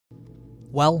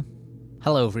Well,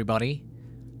 hello everybody.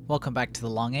 Welcome back to The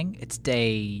Longing. It's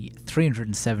day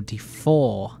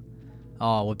 374.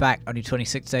 Oh, we're back. Only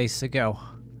 26 days to go.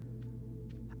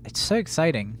 It's so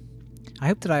exciting. I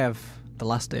hope that I have the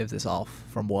last day of this off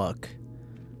from work.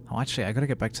 Oh, actually, I gotta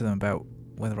get back to them about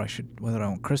whether I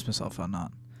want Christmas off or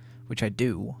not. Which I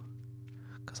do.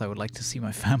 Because I would like to see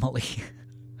my family.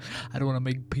 I don't want to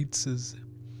make pizzas.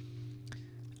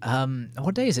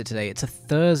 What day is it today? It's a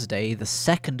Thursday, the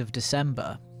 2nd of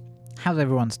December. How's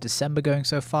everyone's December going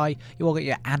so far? You all got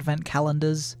your advent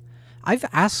calendars? I've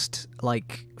asked,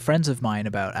 like, friends of mine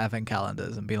about advent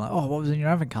calendars and been like, oh, what was in your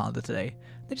advent calendar today?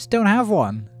 They just don't have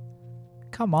one.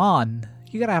 Come on.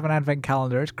 You gotta have an advent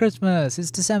calendar. It's Christmas.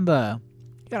 It's December.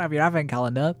 You gotta have your advent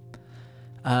calendar.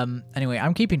 Anyway,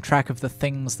 I'm keeping track of the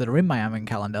things that are in my advent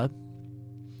calendar.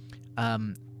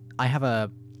 I have a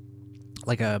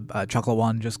chocolate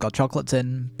one, just got chocolates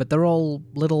in, but they're all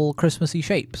little Christmassy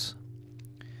shapes.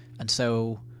 And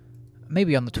so,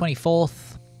 maybe on the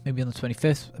 24th, maybe on the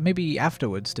 25th, maybe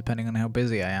afterwards, depending on how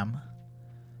busy I am,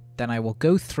 then I will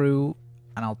go through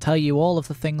and I'll tell you all of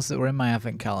the things that were in my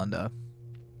advent calendar.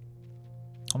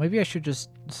 Or maybe I should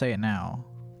just say it now.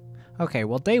 Okay,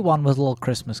 well, day one was a little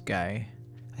Christmas guy,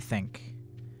 I think.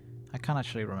 I can't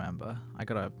actually remember. I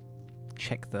gotta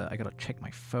check my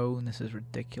phone. This is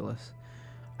ridiculous.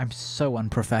 I'm so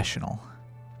unprofessional.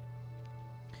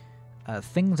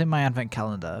 Things in my advent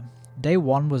calendar. Day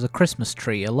one was a Christmas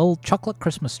tree, a little chocolate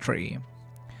Christmas tree.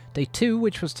 Day two,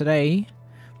 which was today,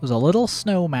 was a little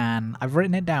snowman. I've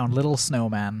written it down, little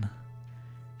snowman.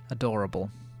 Adorable.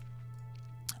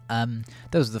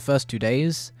 Those are the first 2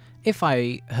 days. If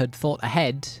I had thought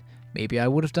ahead, maybe I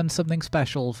would have done something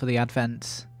special for the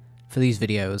advent for these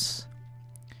videos.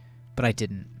 But I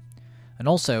didn't. And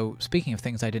also, speaking of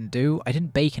things I didn't do, I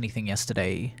didn't bake anything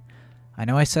yesterday. I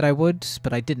know I said I would,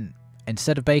 but I didn't.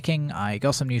 Instead of baking, I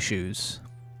got some new shoes.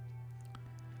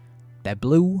 They're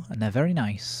blue, and they're very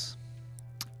nice.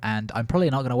 And I'm probably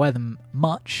not going to wear them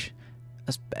much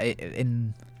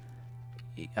in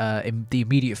the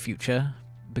immediate future,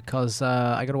 because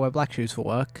I got to wear black shoes for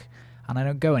work, and I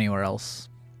don't go anywhere else.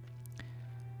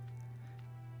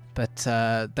 But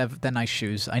they're nice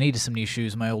shoes. I needed some new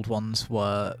shoes. My old ones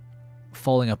were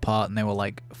falling apart, and they were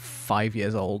like 5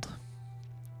 years old.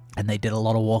 And they did a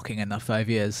lot of walking in that 5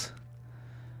 years.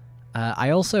 I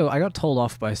got told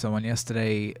off by someone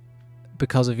yesterday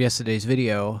because of yesterday's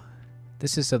video.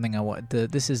 This is something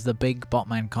this is the big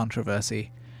Botman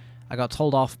controversy. I got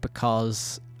told off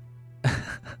because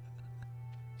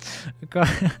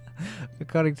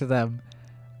according to them,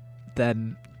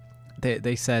 then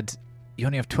they said you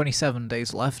only have 27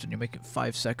 days left and you're making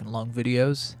 5-second long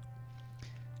videos.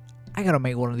 I gotta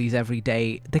make one of these every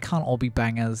day. They can't all be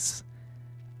bangers.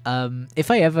 If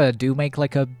I ever do make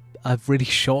like a really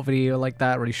short video like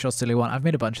that, really short silly one, I've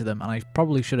made a bunch of them and I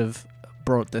probably should have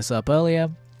brought this up earlier.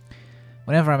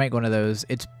 Whenever I make one of those,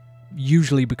 it's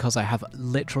usually because I have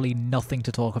literally nothing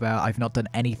to talk about. I've not done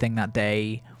anything that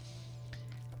day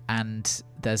and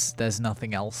there's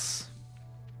nothing else.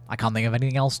 I can't think of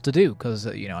anything else to do because,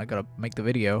 you know, I gotta make the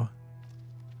video.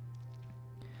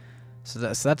 So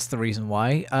that's the reason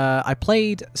why. I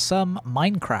played some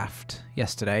Minecraft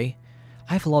yesterday.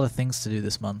 I have a lot of things to do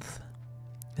this month,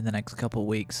 in the next couple of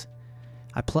weeks.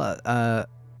 So I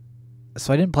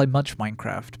didn't play much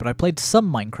Minecraft, but I played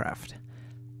some Minecraft.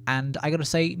 And I gotta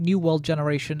say, New World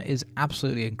Generation is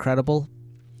absolutely incredible.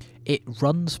 It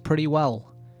runs pretty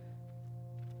well,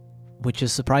 which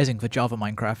is surprising for Java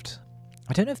Minecraft.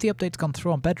 I don't know if the update's gone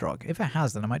through on Bedrock. If it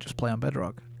has, then I might just play on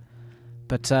Bedrock.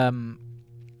 But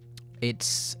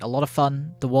it's a lot of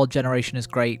fun. The world generation is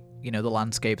great. You know, the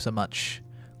landscapes are much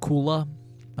cooler,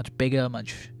 much bigger,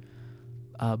 much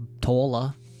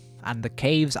taller. And the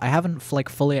caves, I haven't like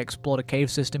fully explored a cave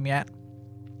system yet,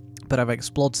 but I've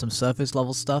explored some surface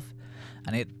level stuff,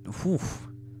 and a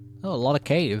lot of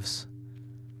caves.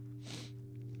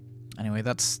 Anyway,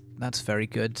 that's very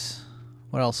good.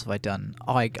 What else have I done?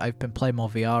 Oh, I've been playing more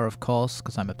VR, of course,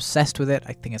 because I'm obsessed with it.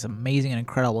 I think it's amazing and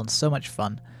incredible and so much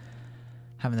fun.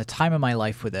 Having the time of my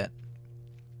life with it.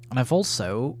 And I've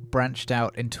also branched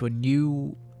out into a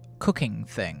new cooking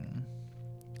thing.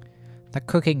 That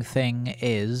cooking thing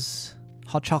is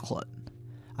hot chocolate.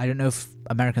 I don't know if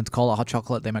Americans call it hot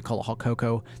chocolate. They might call it hot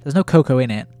cocoa. There's no cocoa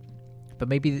in it. But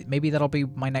maybe that'll be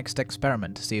my next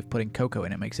experiment to see if putting cocoa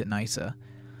in it makes it nicer.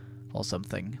 Or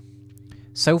something.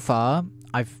 So far,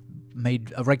 I've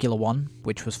made a regular one,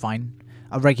 which was fine.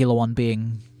 A regular one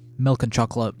being milk and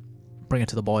chocolate, bring it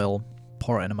to the boil,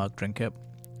 pour it in a mug, drink it.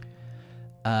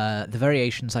 The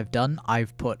variations I've done,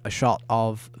 I've put a shot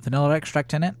of vanilla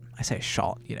extract in it. I say a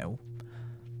shot, you know,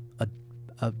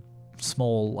 a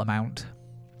small amount.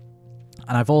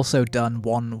 And I've also done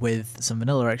one with some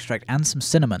vanilla extract and some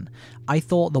cinnamon. I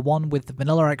thought the one with the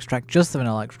vanilla extract, just the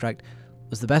vanilla extract,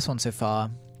 was the best one so far.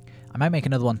 I might make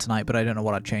another one tonight, but I don't know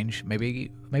what I'd change.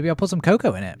 Maybe I'll put some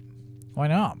cocoa in it. Why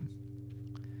not?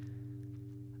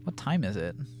 What time is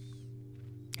it?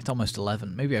 It's almost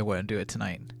 11. Maybe I won't do it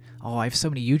tonight. Oh, I have so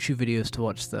many YouTube videos to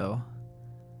watch, though.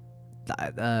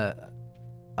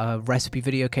 A recipe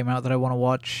video came out that I want to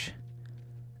watch.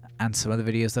 And some other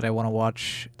videos that I want to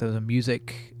watch. There's a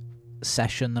music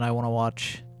session that I want to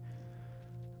watch.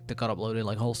 That got uploaded,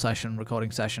 like whole session,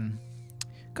 recording session.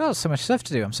 God, so much stuff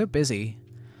to do. I'm so busy.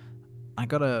 I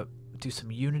gotta do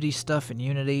some Unity stuff in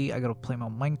Unity. I gotta play more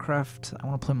Minecraft. I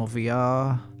want to play more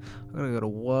VR. I gotta go to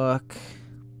work.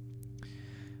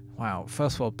 Wow,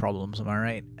 first world problems, am I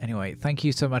right? Anyway, thank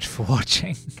you so much for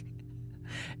watching.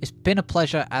 It's been a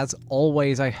pleasure as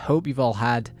always. I hope you've all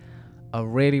had a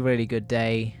really, really good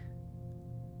day.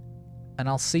 And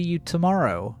I'll see you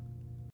tomorrow.